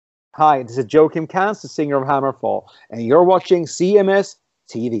Hi, this is Joachim Kans, the singer of Hammerfall, and you're watching CMS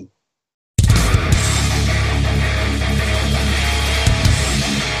TV.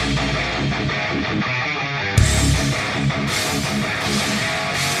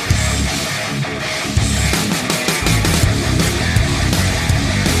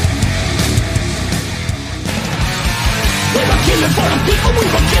 Killing for the people, we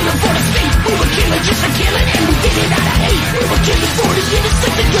were killing for the state. We were killing just for killing, and we did it out of hate. We were killing for the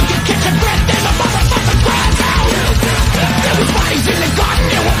innocent, and you can catch a breath, and the motherfucker cries out. There was bodies in the garden,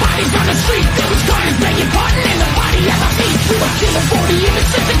 there were bodies on the street. There was carnage begging pardon, and the body at my feet. We were killing for the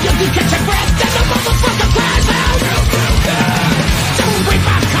innocent, and you can catch a breath, and the motherfucker cries out. Don't break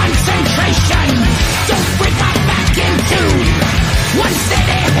my concentration, don't break my back in two. One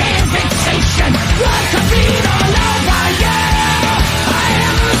steady hand fixation, blood could bleed all over you. I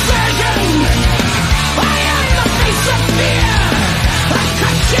am the surgeon, I am the face of fear. I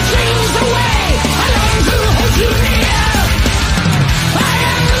cut your dreams away, I long to hold you near. I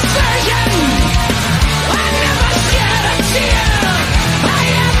am the surgeon, I never shed a tear. I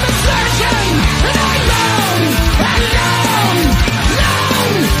am the surgeon, and I long to hold you near.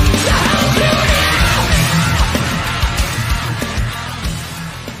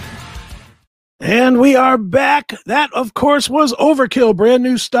 And we are back. That, of course, was Overkill, brand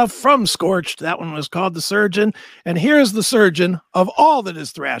new stuff from Scorched. That one was called The Surgeon. And here's the surgeon of all that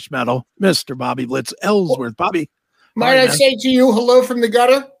is thrash metal, Mr. Bobby Blitz Ellsworth. Bobby. Might I say to you, hello from the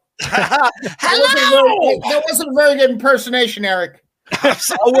gutter? Hello! That wasn't a very good impersonation, Eric.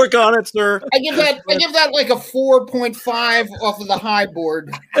 I'll work on it, sir. I give that like a 4.5 off of the high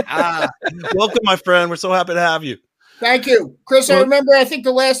board. Welcome, my friend. We're so happy to have you. Thank you. Chris, I remember, I think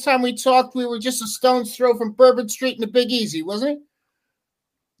the last time we talked, we were just a stone's throw from Bourbon Street in the Big Easy, wasn't it?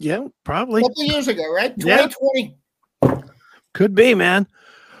 Yeah, probably. A couple of years ago, right? 2020. Yeah. Could be, man.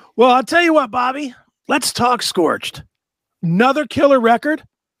 Well, I'll tell you what, Bobby. Let's talk Scorched. Another killer record. A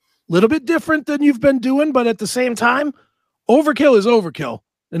little bit different than you've been doing, but at the same time, Overkill is Overkill.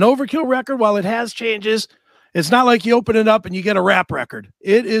 An Overkill record, while it has changes, it's not like you open it up and you get a rap record.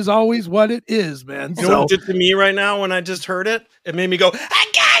 It is always what it is, man. You know what it did to me right now when I just heard it? It made me go,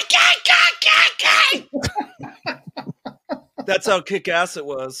 That's how kick-ass it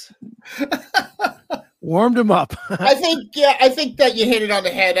was. Warmed him up. I think that you hit it on the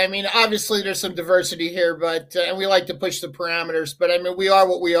head. I mean, obviously there's some diversity here, but and we like to push the parameters, but I mean, we are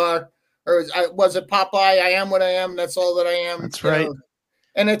what we are. Or was it Popeye? I am what I am. That's all that I am. That's right.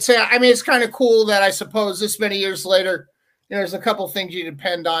 And it's, I mean, it's kind of cool that I suppose this many years later, there's a couple things you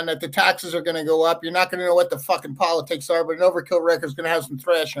depend on, that the taxes are going to go up. You're not going to know what the fucking politics are, but an Overkill record is going to have some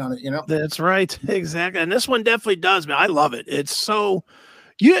thrash on it, you know? That's right. Exactly. And this one definitely does, man. I love it. It's so,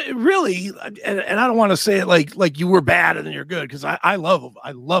 you really, and I don't want to say it like you were bad and then you're good, because I love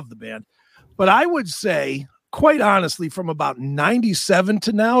the band. But I would say, quite honestly, from about 97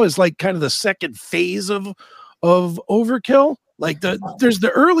 to now is like kind of the second phase of Overkill. Like there's the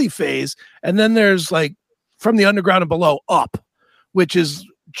early phase, and then there's like from the underground and below up, which is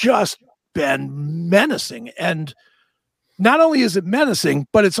just been menacing. And not only is it menacing,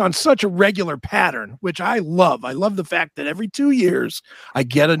 but it's on such a regular pattern, which I love. I love the fact that every 2 years I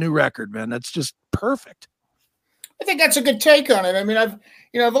get a new record, man. That's just perfect. I think that's a good take on it. I mean, I've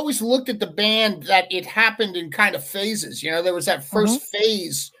always looked at the band that it happened in kind of phases. You know, there was that first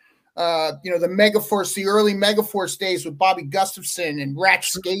phase, the Megaforce, the early Megaforce days with Bobby Gustafson and Ratch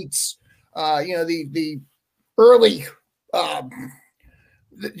Skates, the early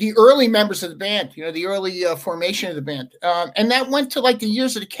members of the band, the early formation of the band. And that went to like the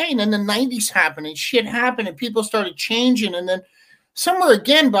years of decay. And then the 90s happened and shit happened and people started changing. And then somewhere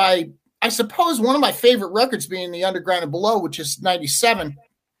again by, I suppose, one of my favorite records being The Underground and Below, which is 97,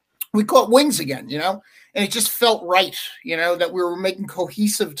 we caught wings again, and it just felt right, that we were making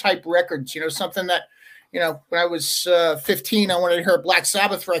cohesive type records, something that, when I was 15, I wanted to hear a Black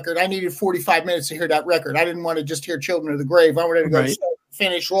Sabbath record. I needed 45 minutes to hear that record. I didn't want to just hear Children of the Grave. I wanted to go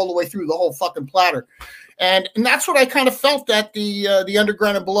finish all the way through the whole fucking platter. And that's what I kind of felt that the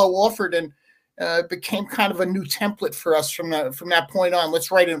Underground and Below offered. And it became kind of a new template for us from that point on.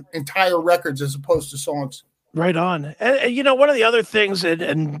 Let's write entire records as opposed to songs. Right on. And one of the other things,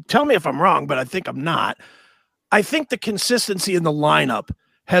 and tell me if I'm wrong, but I think I'm not. I think the consistency in the lineup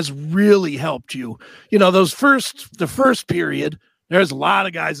has really helped you. The first period, there's a lot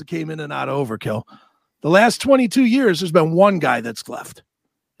of guys that came in and out of Overkill. The last 22 years, there's been one guy that's left.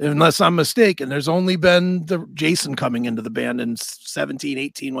 Unless I'm mistaken, there's only been the Jason coming into the band in 17,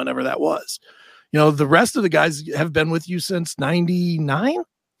 18, whenever that was. The rest of the guys have been with you since 99,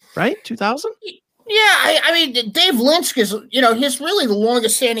 right? 2000? Yeah, I mean, Dave Linsk is, he's really the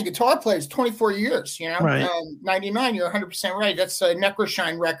longest standing guitar player. It's 24 years, Right. 99, you're 100% right. That's a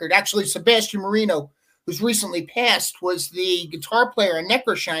Necroshine record. Actually, Sebastian Marino, who's recently passed, was the guitar player on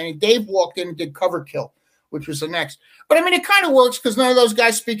Necroshine, and Dave walked in and did Overkill, which was the next. But I mean, it kind of works because none of those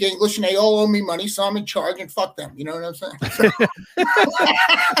guys speak English and they all owe me money, so I'm in charge and fuck them. You know what I'm saying?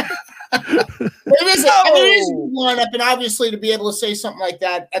 It is a lineup, and obviously to be able to say something like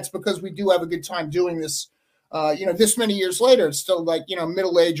that, that's because we do have a good time doing this. This many years later, it's still like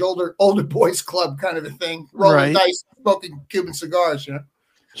middle-aged, older boys club kind of a thing, rolling dice, smoking Cuban cigars.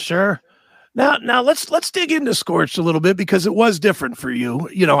 Sure. Now let's dig into Scorched a little bit because it was different for you.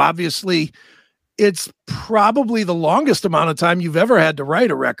 Obviously, it's probably the longest amount of time you've ever had to write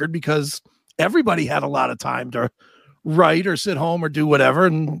a record because everybody had a lot of time to write or sit home or do whatever.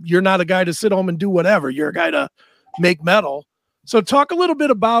 And you're not a guy to sit home and do whatever. You're a guy to make metal. So talk a little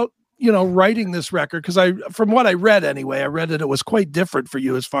bit about, writing this record. Cause from what I read anyway, I read that it was quite different for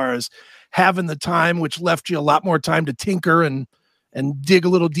you as far as having the time, which left you a lot more time to tinker and dig a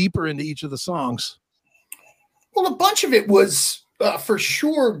little deeper into each of the songs. Well, a bunch of it was for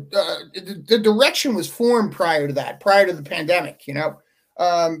sure. The direction was formed prior to the pandemic,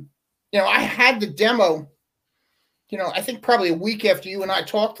 I had the demo, I think probably a week after you and I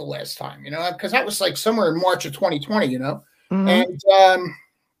talked the last time, because that was like somewhere in March of 2020, Mm-hmm. and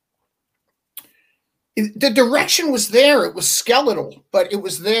the direction was there. It was skeletal, but it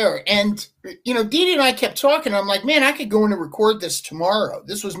was there. And, Dee Dee and I kept talking. I'm like, man, I could go in and record this tomorrow.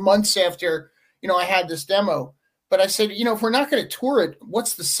 This was months after, I had this demo. But I said, if we're not going to tour it,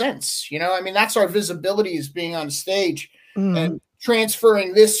 what's the sense? That's our visibility is being on stage and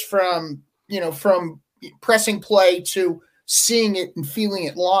transferring this from pressing play to seeing it and feeling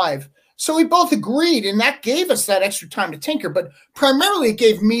it live. So we both agreed, and that gave us that extra time to tinker. But primarily, it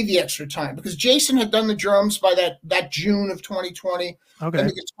gave me the extra time because Jason had done the drums by that June of 2020. Okay. And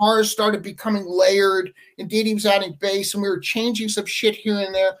the guitars started becoming layered, and Dee Dee was adding bass, and we were changing some shit here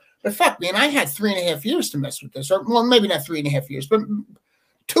and there. But fuck, man, I had 3.5 years to mess with this, or well, maybe not 3.5 years, but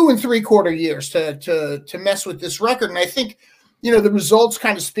 2 3/4 years to mess with this record. And I think, the results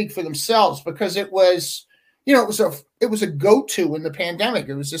kind of speak for themselves because it was, it was a go-to in the pandemic.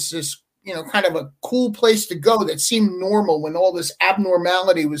 It was just this, kind of a cool place to go that seemed normal when all this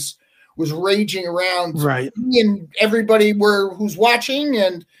abnormality was raging around. Right. And everybody who's watching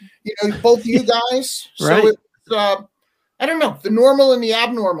and, both of you guys. Right. So it's, I don't know, the normal and the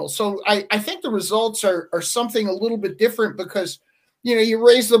abnormal. So I think the results are something a little bit different because, you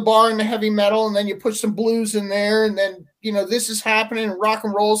raise the bar in the heavy metal and then you put some blues in there and then, this is happening and rock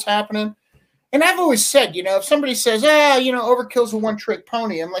and roll's happening. And I've always said, if somebody says, Overkill's a one-trick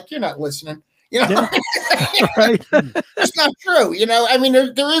pony, I'm like, you're not listening. Yeah. Right. It's not true.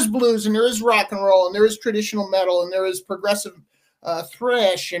 There is blues and there is rock and roll and there is traditional metal and there is progressive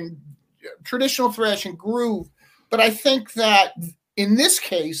thrash and traditional thrash and groove. But I think that in this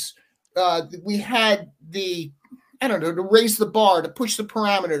case, we had to raise the bar, to push the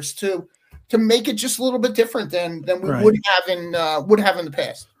parameters, to make it just a little bit different than we would have in the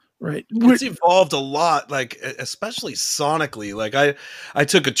past. Right. It's evolved a lot, like especially sonically. Like I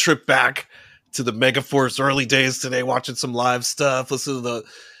took a trip back to the Megaforce early days today, watching some live stuff, listen to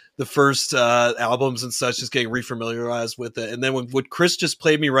the first albums and such, just getting refamiliarized with it. And then when what Chris just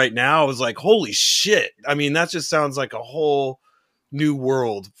played me right now, I was like, holy shit. I mean, that just sounds like a whole new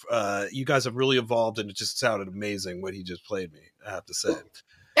world. You guys have really evolved, and it just sounded amazing what he just played me, I have to say.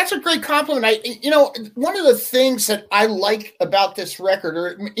 That's a great compliment. One of the things that I like about this record,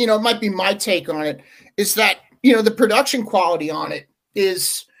 or, it might be my take on it, is that, the production quality on it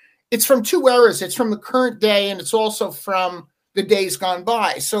it's from two eras. It's from the current day, and it's also from the days gone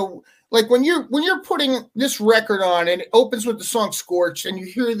by. So like when you're putting this record on and it opens with the song Scorched and you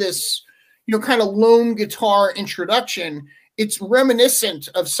hear this, kind of lone guitar introduction, it's reminiscent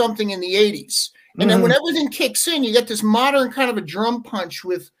of something in the 80s. And then when everything kicks in, you get this modern kind of a drum punch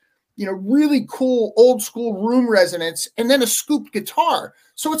with, really cool old school room resonance and then a scooped guitar.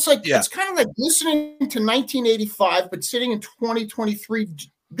 So it's like, It's kind of like listening to 1985, but sitting in 2023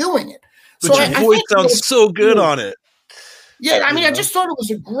 doing it. But so your voice sounds so good on it. Yeah, I just thought it was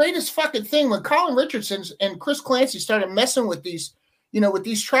the greatest fucking thing when Colin Richardson and Chris Clancy started messing with these, with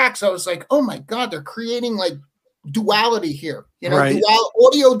these tracks. I was like, oh my God, they're creating like duality here,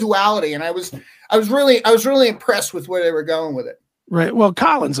 audio duality. And I was really impressed with where they were going with it. Right. Well,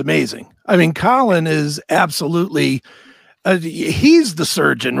 Colin's amazing. I mean, Colin is absolutely, he's the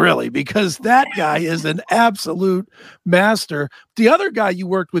surgeon really, because that guy is an absolute master. The other guy you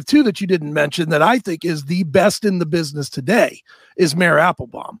worked with too, that you didn't mention that I think is the best in the business today is Mayor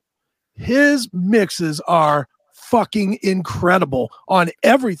Applebaum. his mixes are fucking incredible on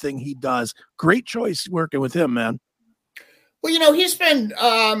everything he does. Great choice working with him, man. Well, he's been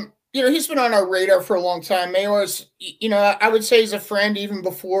he's been on our radar for a long time. Mayor's, I would say he's a friend even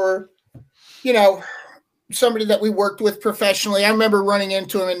before, somebody that we worked with professionally. I remember running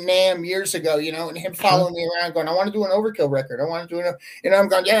into him in NAMM years ago, and him following me around going, I want to do an Overkill record. I want to do it. I'm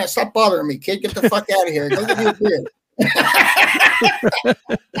going, yeah, stop bothering me, kid. Get the fuck out of here. Go get me a beer.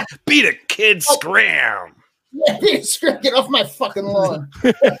 Beat it, kid. Scram. Yeah, beat it, scram. Get off my fucking lawn.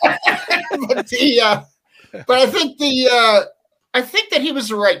 But I think that he was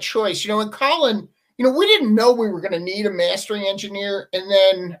the right choice. And Colin, we didn't know we were going to need a mastering engineer, and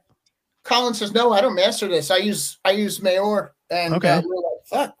then Colin says, "No, I don't master this. I use Mayor." And we're like,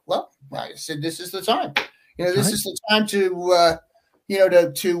 "Fuck." Well, I said, "This is the time. This is the time to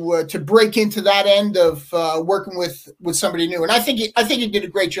to break into that end of working with somebody new." And I think he did a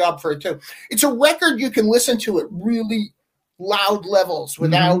great job for it too. It's a record you can listen to at really loud levels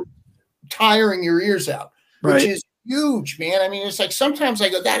without tiring your ears out, which is huge, man. I mean, it's like sometimes I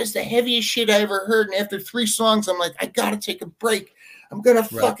go, "That is the heaviest shit I ever heard," and after 3 songs, I'm like, "I gotta take a break. I'm gonna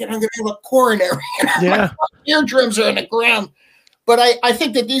I'm gonna have a coronary." My eardrums are on the ground. But I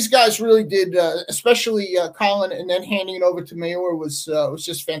think that these guys really did, especially Colin, and then handing it over to Mayor was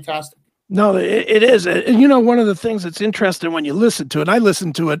just fantastic. No, it is. And one of the things that's interesting when you listen to it, I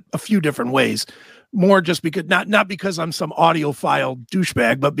listen to it a few different ways, more just because not because I'm some audiophile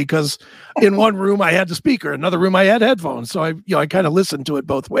douchebag, but because in one room I had the speaker, another room I had headphones. So I kind of listened to it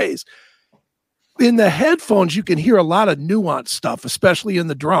both ways. In the headphones, you can hear a lot of nuanced stuff, especially in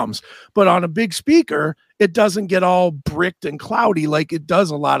the drums. But on a big speaker, it doesn't get all bricked and cloudy like it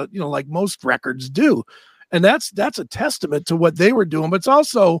does a lot of, like most records do. And that's a testament to what they were doing. But it's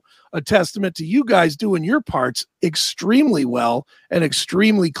also a testament to you guys doing your parts extremely well and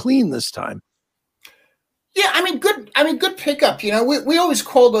extremely clean this time. Yeah, good pickup. We always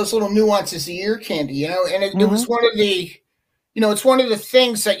call those little nuances the ear candy, and it was one of the. It's one of the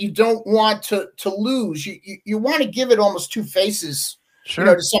things that you don't want to lose. You want to give it almost 2 faces,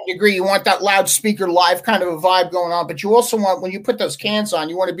 to some degree. You want that loudspeaker live kind of a vibe going on, but you also want, when you put those cans on,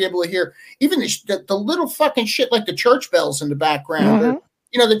 you want to be able to hear even the little fucking shit like the church bells in the background.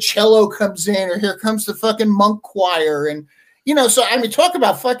 Or, the cello comes in, or here comes the fucking monk choir. And, so, talk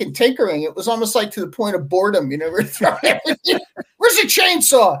about fucking tinkering. It was almost like to the point of boredom. We're throwing everything. Where's the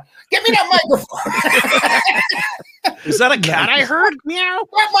chainsaw? Get me that microphone. Is that a cat I heard? Meow.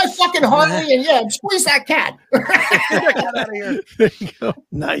 Grab my fucking Harley and squeeze that cat. Get out of here. There you go.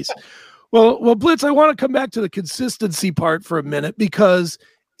 Nice. Well, Blitz, I want to come back to the consistency part for a minute, because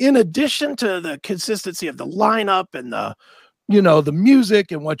in addition to the consistency of the lineup and the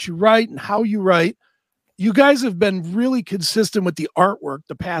music and what you write and how you write, you guys have been really consistent with the artwork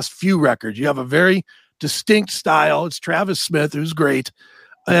the past few records. You have a very distinct style. It's Travis Smith, who's great.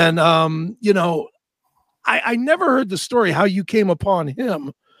 And, I never heard the story how you came upon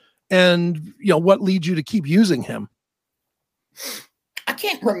him and, what leads you to keep using him. I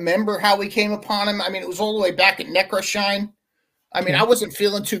can't remember how we came upon him. It was all the way back at Necroshine. I wasn't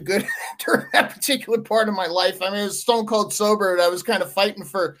feeling too good during that particular part of my life. It was stone cold sober, and I was kind of fighting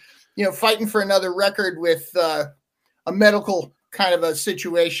for another record with a medical kind of a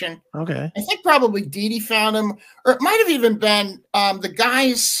situation. Okay. I think probably Dee Dee found him, or it might have even been the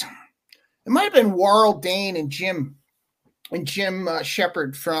guys. It might have been Warrell Dane and Jim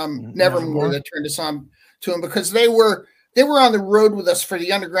Shepard from Nevermore that turned us on to him, because they were on the road with us for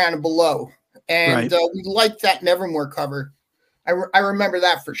the Underground and Below, and we liked that Nevermore cover. I remember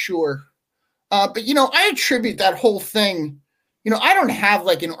that for sure. But I attribute that whole thing. I don't have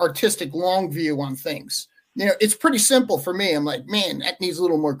like an artistic long view on things. It's pretty simple for me. I'm like, man, that needs a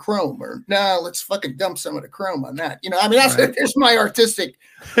little more chrome, or no, let's fucking dump some of the chrome on that. There's my artistic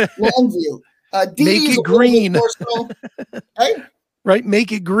long view. Make it green. Hey? Right.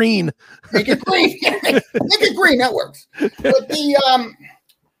 Make it green. Make it green. Make it green. That works.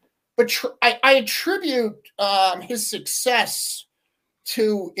 But I attribute his success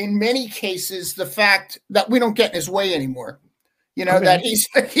to, in many cases, the fact that we don't get in his way anymore. That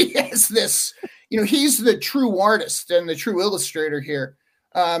he has this. He's the true artist and the true illustrator here.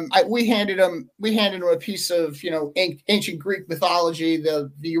 We handed him a piece of, ancient Greek mythology,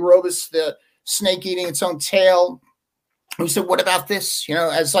 the Eurobus, the snake eating its own tail. We said, what about this?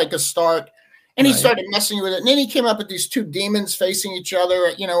 As like a start. And he started messing with it. And then he came up with these 2 demons facing each other.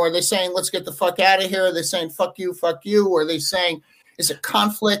 Are they saying, let's get the fuck out of here? Are they saying, fuck you? Or are they saying, is it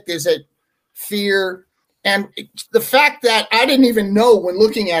conflict? Is it fear? And the fact that I didn't even know when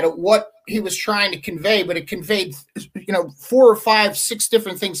looking at it what he was trying to convey, but it conveyed, 4 or 5, 6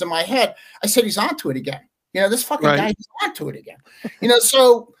 different things in my head. I said, he's onto it again. This fucking guy, he's onto it again.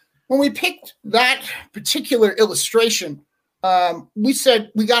 So when we picked that particular illustration, we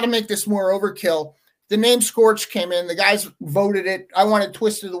said, we got to make this more overkill. The name Scorched came in. The guys voted it. I wanted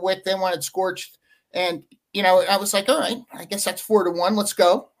Twist of the Wick. They wanted Scorched. And, I was like, all right, I guess that's 4-1. Let's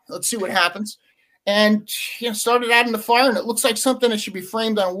go. Let's see what happens. And, started out in the fire, and it looks like something that should be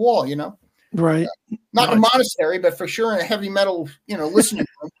framed on a wall, Right. Not in a monastery, but for sure in a heavy metal, listening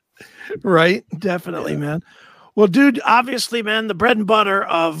room. Right. Definitely, man. Well, dude, obviously, man, the bread and butter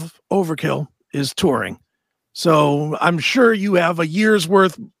of Overkill is touring. So I'm sure you have a year's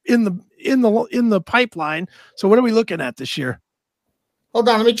worth in the pipeline. So what are we looking at this year? Hold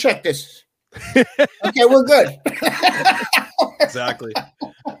on, let me check this. Okay, we're good. Exactly.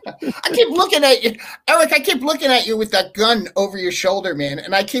 I keep looking at you, Eric. I keep looking at you with that gun over your shoulder, man,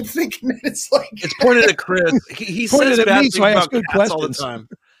 and I keep thinking that it's pointed at Chris. He pointed says at bad me, things so I ask about good cats all the questions. time.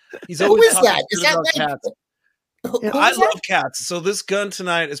 He's Who always is talking that? Is shit that about like, cats. who I is love that? cats. So this gun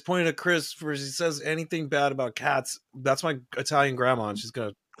tonight is pointed at Chris. Where he says anything bad about cats, that's my Italian grandma, and she's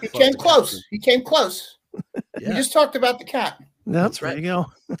gonna. He came close. He came close. Yeah. We just talked about the cat. That's right. There you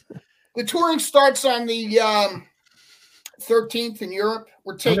go. The touring starts on the 13th in Europe.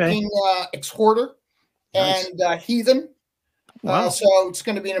 We're taking Exhorter and Heathen. Wow. So it's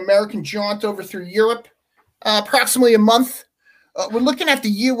going to be an American jaunt over through Europe, approximately a month. We're looking at the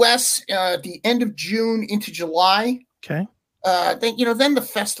U.S. At the end of June into July. Okay. Then the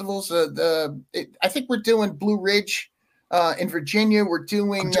festivals. I think we're doing Blue Ridge in Virginia. We're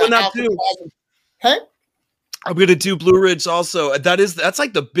doing that too. Hey, I'm gonna do Blue Ridge also. That's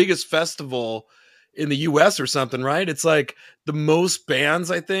like the biggest festival in the U.S. or something, right? It's like the most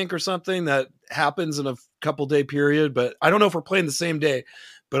bands, I think, or something that happens in a couple day period. But I don't know if we're playing the same day.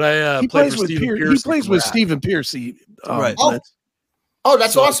 But I play for Stephen Piercy. He plays with Stephen Piercy. Right. Oh,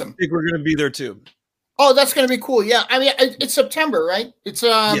 that's so awesome. I think we're gonna be there too. Oh, that's gonna be cool. Yeah, I mean, it's September, right? It's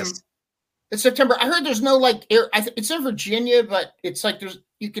yes. It's September. I heard there's no like air. It's in Virginia, but it's like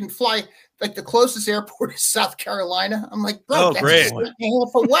you can fly. Like the closest airport is South Carolina. I'm like, bro, that's great. just a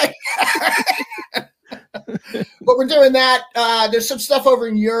half away. But we're doing that. There's some stuff over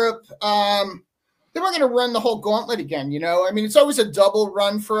in Europe. Then we're going to run the whole gauntlet again. I mean, it's always a double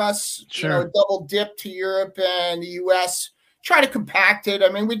run for us. Sure. A double dip to Europe and the U.S. Try to compact it. I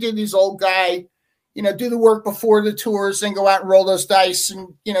mean, we did these old guy. Do the work before the tours, then go out and roll those dice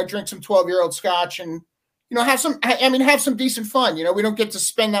and, drink some 12-year-old scotch and, have some decent fun. We don't get to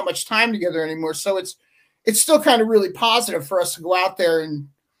spend that much time together anymore. So it's still kind of really positive for us to go out there and,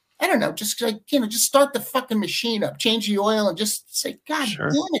 I don't know, just like, just start the fucking machine up, change the oil and just say, God damn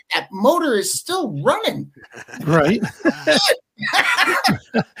it, that motor is still running. Right.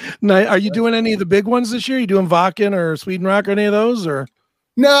 Now, are you doing any of the big ones this year? You doing Vakken or Sweden Rock or any of those or?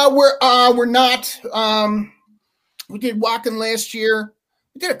 No, we're not. We did Wacken last year.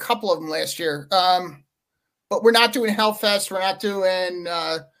 We did a couple of them last year. But we're not doing Hellfest. We're not doing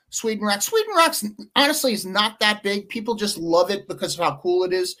Sweden Rock. Sweden Rock's honestly is not that big. People just love it because of how cool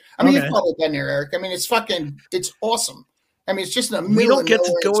it is. I mean, you've probably been there, Eric. I mean, it's awesome. I mean, it's just in the middle. We don't get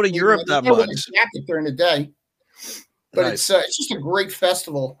to go to Europe that much. Jacket during the day, but nice. It's just a great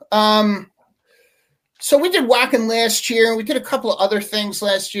festival. So we did Wacken last year. We did a couple of other things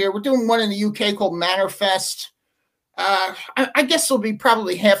last year. We're doing one in the UK called Mannerfest. I guess there'll be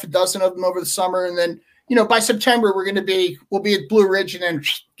probably half a dozen of them over the summer. And then, by September, we'll be at Blue Ridge and then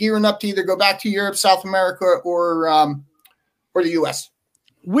gearing up to either go back to Europe, South America, or the US.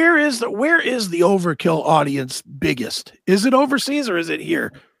 Where is the Overkill audience biggest? Is it overseas or is it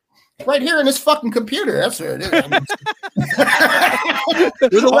here? Right here in this fucking computer. That's where it is.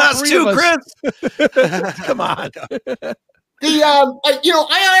 You're the last two, Chris. Come on.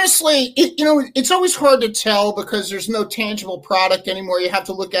 I honestly, it's always hard to tell because there's no tangible product anymore. You have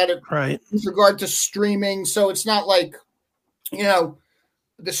to look at it with regard to streaming. So it's not like, the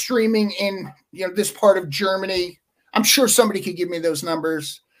streaming in, this part of Germany. I'm sure somebody could give me those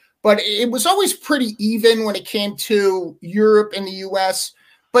numbers, but it was always pretty even when it came to Europe and the US.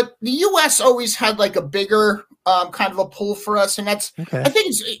 But the U.S. always had like a bigger kind of a pull for us, and that's I think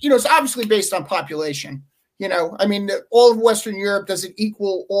it's obviously based on population. I mean, all of Western Europe doesn't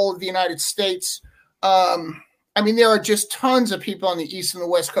equal all of the United States. I mean, there are just tons of people on the East and the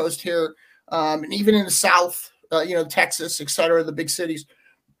West Coast here, and even in the South, Texas, et cetera, the big cities.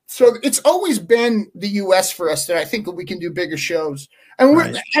 So it's always been the U.S. for us that I think that we can do bigger shows. And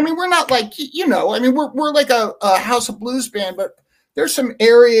we're not like we're like a House of Blues band, but there's some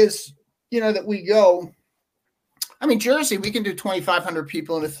areas, that we go. I mean, Jersey, we can do 2,500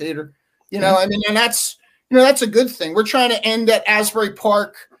 people in a theater. You know, I mean, and that's a good thing. We're trying to end at Asbury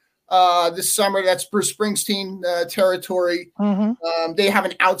Park this summer. That's Bruce Springsteen territory. They have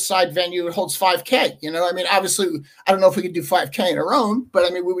an outside venue. It holds 5K. You know, I mean, obviously, I don't know if we could do 5K on our own, but I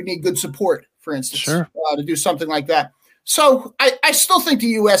mean, we would need good support, for instance, to do something like that. So I still think the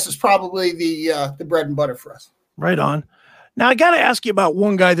U.S. is probably the bread and butter for us. Right on. Now, I got to ask you about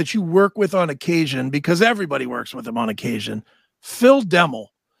one guy that you work with on occasion, because everybody works with him on occasion, Phil Demmel.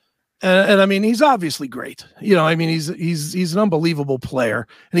 And I mean, he's obviously great. You know, I mean, he's an unbelievable player,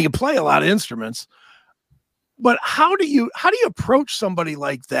 and he can play a lot of instruments. But how do you approach somebody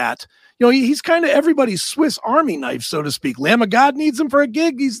like that? You know, he's kind of everybody's Swiss Army knife, so to speak. Lamb of God needs him for a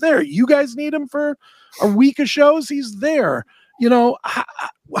gig, he's there. You guys need him for a week of shows, he's there. You know,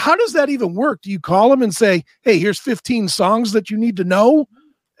 how does that even work? Do you call him and say, hey, here's 15 songs that you need to know,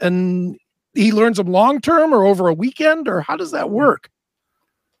 and he learns them long term or over a weekend, or how does that work?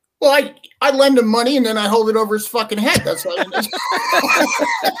 Well, I lend him money and then I hold it over his fucking head. That's all I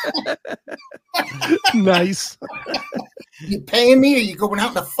do. Nice. You paying me or you going out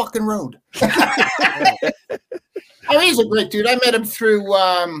in the fucking road? Oh, he's a great dude. I met him through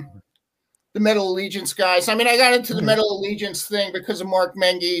the Metal Allegiance guys. I mean, I got into the Metal Allegiance thing because of Mark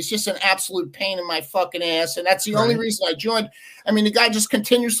Mengy. He's just an absolute pain in my fucking ass. And that's the only reason I joined. I mean, the guy just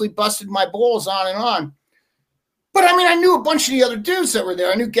continuously busted my balls on and on. But I mean, I knew a bunch of the other dudes that were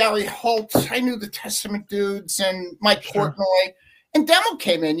there. I knew Gary Holt. I knew the Testament dudes and Mike Portnoy. And Demmel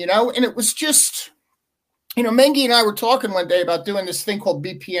came in, you know, and it was just, you know, Mengy and I were talking one day about doing this thing called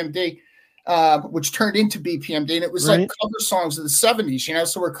BPMD, which turned into BPMD. And it was like cover songs of the 70s, you know.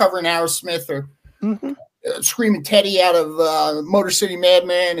 So we're covering Aerosmith or Screaming Teddy out of Motor City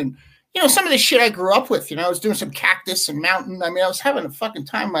Madman. And, you know, some of the shit I grew up with, you know, I was doing some Cactus and Mountain. I mean, I was having a fucking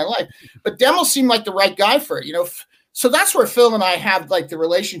time in my life. But Demmel seemed like the right guy for it, you know. So that's where Phil and I have like the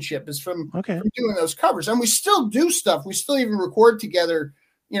relationship is from doing those covers. And we still do stuff. We still even record together,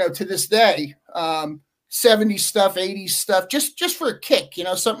 you know, to this day. 70s stuff, 80s stuff, just for a kick, you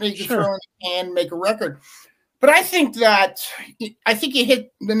know, something you can throw in the can and make a record. But I think you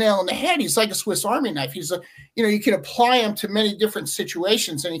hit the nail on the head. He's like a Swiss Army knife. He's you know, you can apply him to many different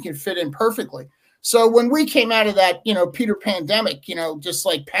situations and he can fit in perfectly. So when we came out of that, you know, Peter pandemic, you know, just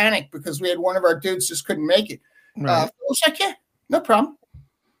like panic because we had one of our dudes just couldn't make it. I was like, yeah, no problem.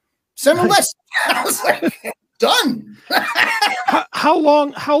 Send a list. I was like, done. How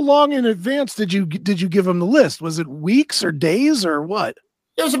long in advance did you give him the list? Was it weeks or days or what?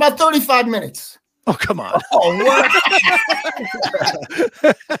 It was about 35 minutes. Oh, come on. Oh, what?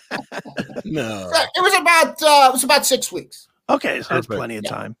 No. It was about 6 weeks. Okay, so that's plenty of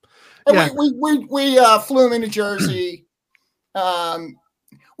time. And we flew him into Jersey.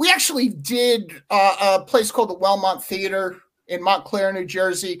 We actually did a place called the Wellmont Theater in Montclair, New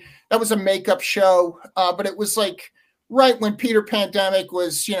Jersey. That was a makeup show, but it was like right when Peter pandemic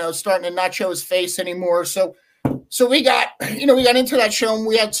was, you know, starting to not show his face anymore. So we got into that show and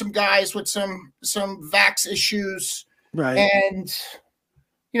we had some guys with some vax issues. Right. And,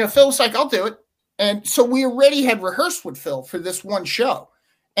 you know, Phil was like, I'll do it. And so we already had rehearsed with Phil for this one show.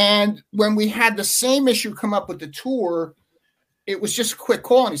 And when we had the same issue come up with the tour, it was just a quick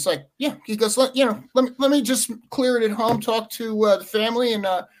call. And he's like, yeah, he goes, let me just clear it at home, talk to the family and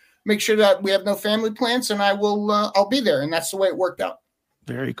make sure that we have no family plans and I'll be there. And that's the way it worked out.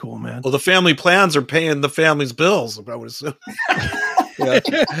 Very cool, man. Well, the family plans are paying the family's bills, I would assume. Lend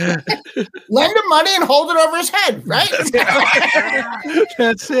him money and hold it over his head, right?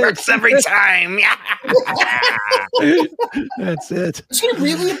 That's it. Works every time. That's it. Is he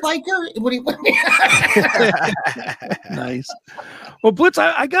really a biker? Nice. Well, Blitz,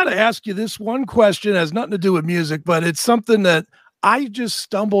 I got to ask you this one question. It has nothing to do with music, but it's something that I just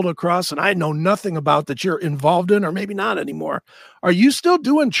stumbled across and I know nothing about that you're involved in, or maybe not anymore. Are you still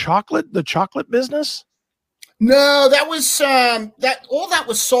doing the chocolate business? No, that was that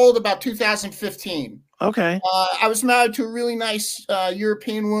was sold about 2015. Okay. I was married to a really nice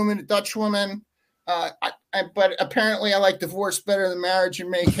European woman, a Dutch woman. But apparently I like divorce better than marriage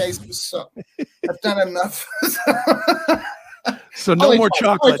in many cases. So I've done enough. So no more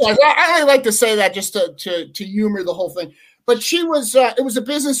chocolate. I only like to say that just to humor the whole thing. But she was, it was a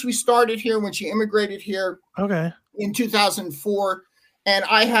business we started here when she immigrated here. Okay. In 2004. And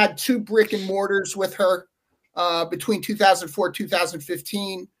I had 2 brick and mortars with her between 2004,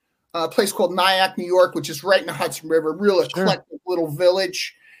 2015, a place called Nyack, New York, which is right in the Hudson River, real eclectic little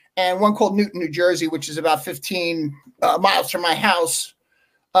village. And one called Newton, New Jersey, which is about 15 miles from my house.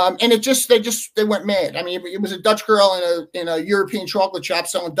 And they went mad. I mean, it was a Dutch girl in a European chocolate shop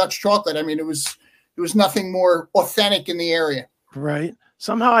selling Dutch chocolate. I mean, it was nothing more authentic in the area. Right.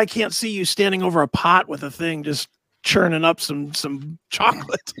 Somehow I can't see you standing over a pot with a thing just churning up some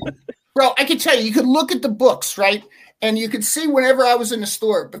chocolate. Bro, I can tell you, you could look at the books, right? And you could see whenever I was in the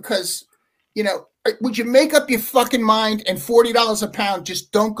store because, you know, would you make up your fucking mind and $40 a pound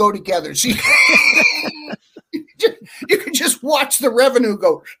just don't go together? So you could just watch the revenue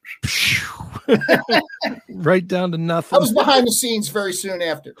go. Right down to nothing. I was behind the scenes very soon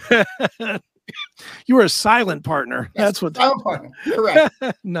after. You were a silent partner. That's what. Silent partner. Correct.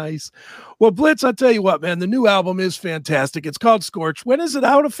 Nice. Well, Blitz, I'll tell you what, man. The new album is fantastic. It's called Scorched. When is it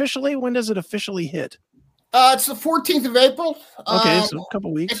out officially? When does it officially hit? It's the 14th of April. Okay, so a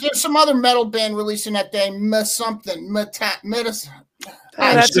couple weeks. There's some other metal band releasing that day. Some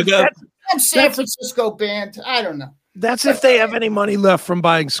San Francisco band. I don't know. That's if they have any money left from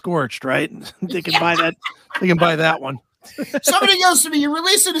buying Scorched, right? They can buy that. They can buy that one. Somebody goes to me, "You're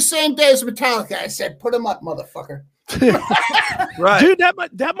releasing the same day as Metallica." I said, "Put them up, motherfucker." Right, dude.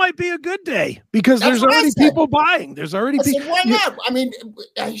 That might be a good day because there's already people buying. There's already people. Why not? I mean,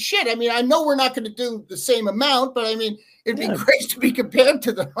 shit. I mean, I know we're not going to do the same amount, but I mean, it'd be great to be compared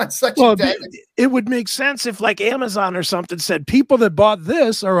to them on such a day. It would make sense if, like, Amazon or something said, people that bought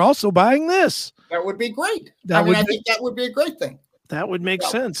this are also buying this. That would be great. I think that would be a great thing. That would make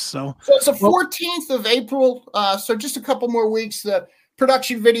sense. So it's the 14th of April. So just a couple more weeks. The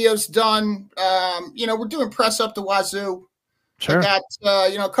production video's done. You know, we're doing press up the wazoo. Sure. I got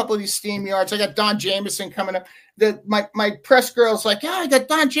a couple of these steam yards. I got Don Jameson coming up. My press girl's like, "Yeah, I got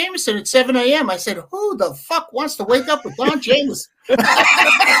Don Jameson at 7 a.m." I said, "Who the fuck wants to wake up with Don Jameson?"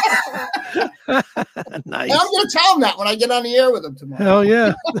 Nice. And I'm going to tell him that when I get on the air with him tomorrow. Hell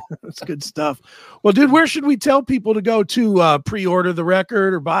yeah. That's good stuff. Well, dude, where should we tell people to go to pre-order the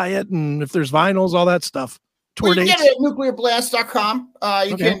record or buy it? And if there's vinyls, all that stuff. You can get it at nuclearblast.com.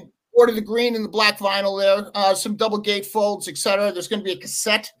 You can order the green and the black vinyl there, some double gate folds, etc. There's going to be a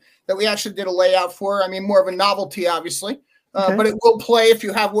cassette that we actually did a layout for. I mean, more of a novelty, obviously. But it will play if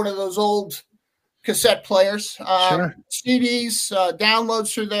you have one of those old cassette players. Sure. CDs,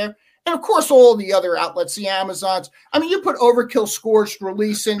 downloads through there. And, of course, all the other outlets, the Amazons. I mean, you put Overkill Scorched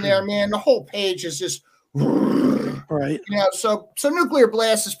release in there, man, the whole page is just right. You know, so Nuclear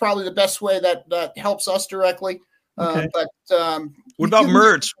Blast is probably the best way that helps us directly. What about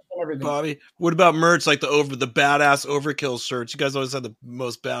merch, Bobby? What about merch like the badass Overkill shirts? You guys always have the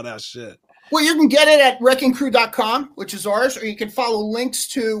most badass shit. Well, you can get it at wreckingcrew.com, which is ours, or you can follow links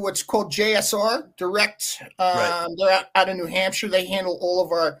to what's called JSR Direct. Right. They're out of New Hampshire. They handle all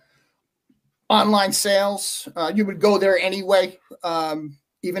of our online sales. You would go there anyway,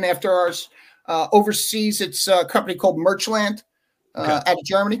 even after ours. Overseas, it's a company called Merchland out of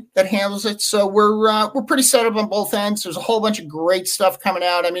Germany that handles it. So we're pretty set up on both ends. There's a whole bunch of great stuff coming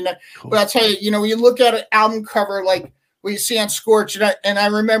out. I mean, but I'll tell you, you know, when you look at an album cover like what you see on Scorch, and I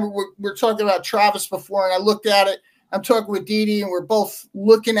remember we're talking about Travis before, and I looked at it. I'm talking with Dee Dee, and we're both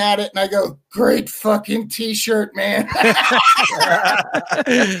looking at it, and I go, "Great fucking T-shirt, man!"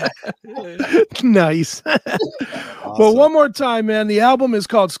 Nice. Awesome. Well, one more time, man. The album is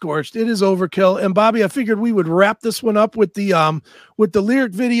called Scorched. It is Overkill. And Bobby, I figured we would wrap this one up with the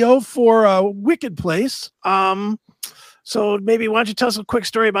lyric video for Wicked Place. So maybe why don't you tell us a quick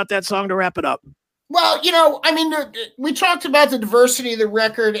story about that song to wrap it up? Well, you know, I mean, we talked about the diversity of the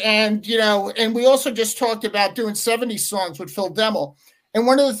record, and, you know, and we also just talked about doing 70s songs with Phil Demmel. And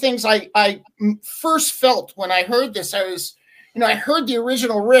one of the things I first felt when I heard this, I heard the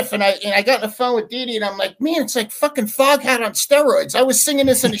original riff, and I got on the phone with Dee Dee, and I'm like, man, it's like fucking Foghat on steroids. I was singing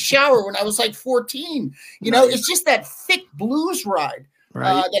this in the shower when I was like 14. You know, it's just that thick blues ride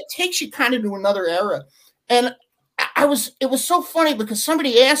that takes you kind of to another era. And it was so funny because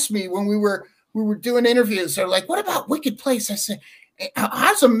somebody asked me when we were doing interviews, they're like, "What about Wicked Place?" I said,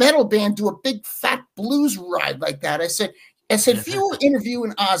 "How does a metal band do a big fat blues ride like that?" I said, if you were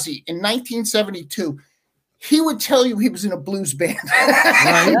interviewing Ozzy in 1972, he would tell you he was in a blues band,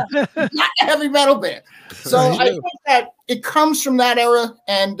 not a heavy metal band. So I think that it comes from that era,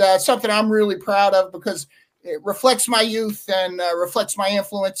 and something I'm really proud of because it reflects my youth and reflects my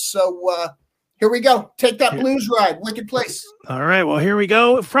influence. So here we go. Take that blues ride, Wicked Place. All right. Well, here we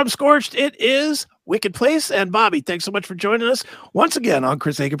go. From Scorched, it is Wicked Place. And Bobby, thanks so much for joining us once again on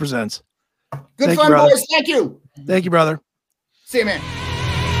Chris Hagen Presents. Good fun, boys. Thank you. Thank you, brother. See you, man.